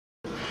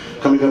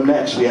Coming up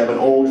next, we have an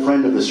old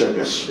friend of the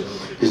circus.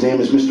 His name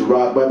is Mr.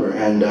 Rod Weber,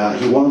 and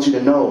he wants you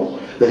to know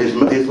that his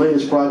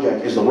latest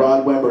project is the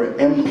Rod Weber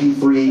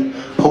MP3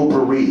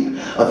 Potpourri,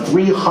 a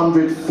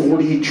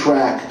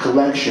 340-track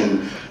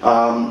collection.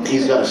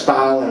 He's got a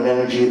style and an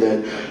energy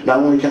that not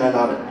only can I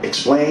not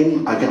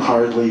explain, I can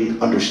hardly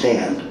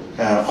understand.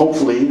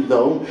 Hopefully,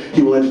 though,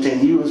 he will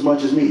entertain you as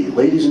much as me.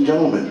 Ladies and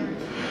gentlemen,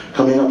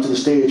 coming up to the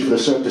stage for the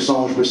Cirque du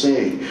Songe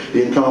Brisé,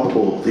 the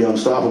incomparable, the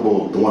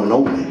unstoppable, the one and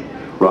only,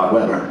 Rod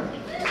Weber.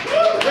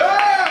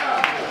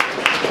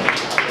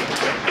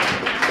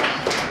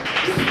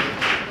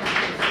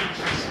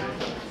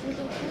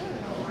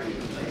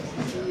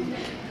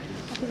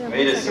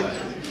 Wait a second.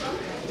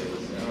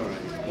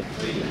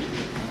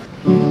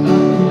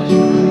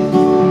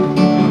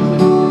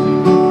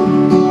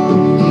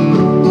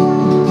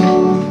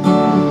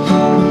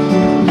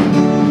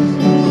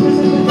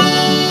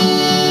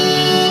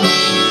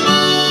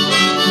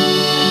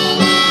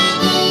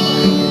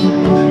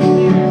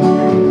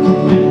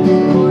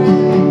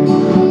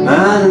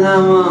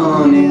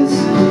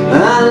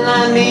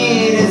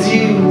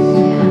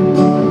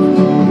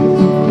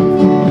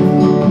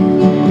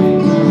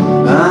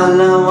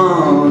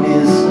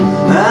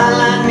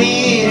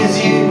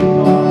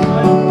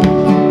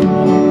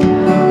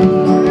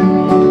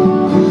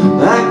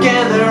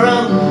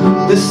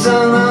 The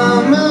sun,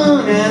 the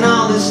moon, and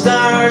all the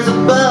stars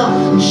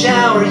above, and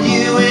shower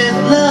you with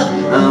love.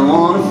 I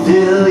wanna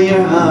fill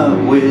your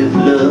heart with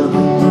love.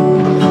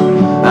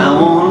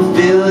 I wanna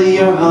fill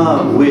your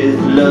heart with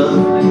love.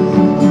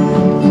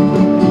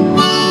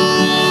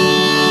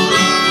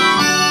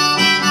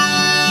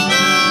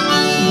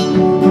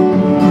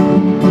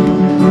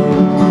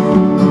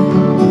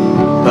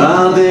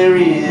 All there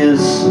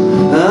is,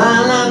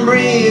 all I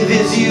breathe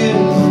is you.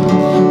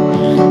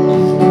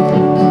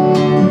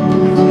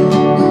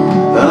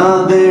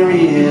 All there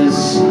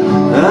is,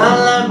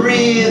 all I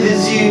breathe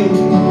is you.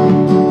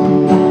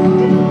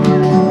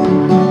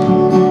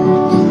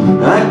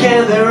 I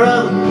gather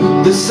up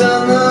the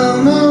sun,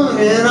 the moon,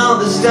 and all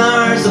the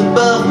stars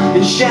above,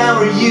 and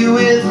shower you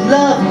with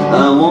love.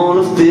 I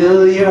wanna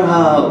fill your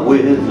heart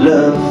with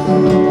love.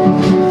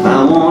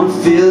 I wanna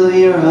fill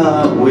your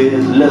heart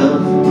with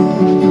love.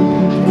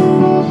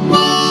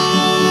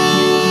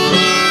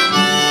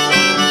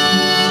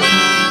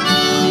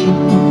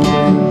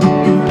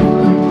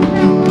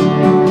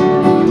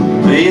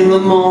 In the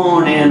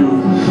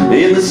morning,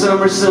 in the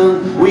summer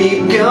sun,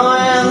 we go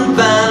and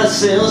find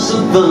ourselves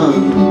some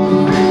fun.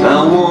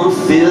 I wanna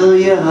fill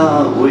your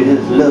heart with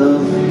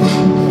love.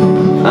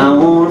 I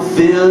wanna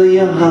fill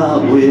your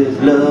heart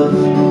with love.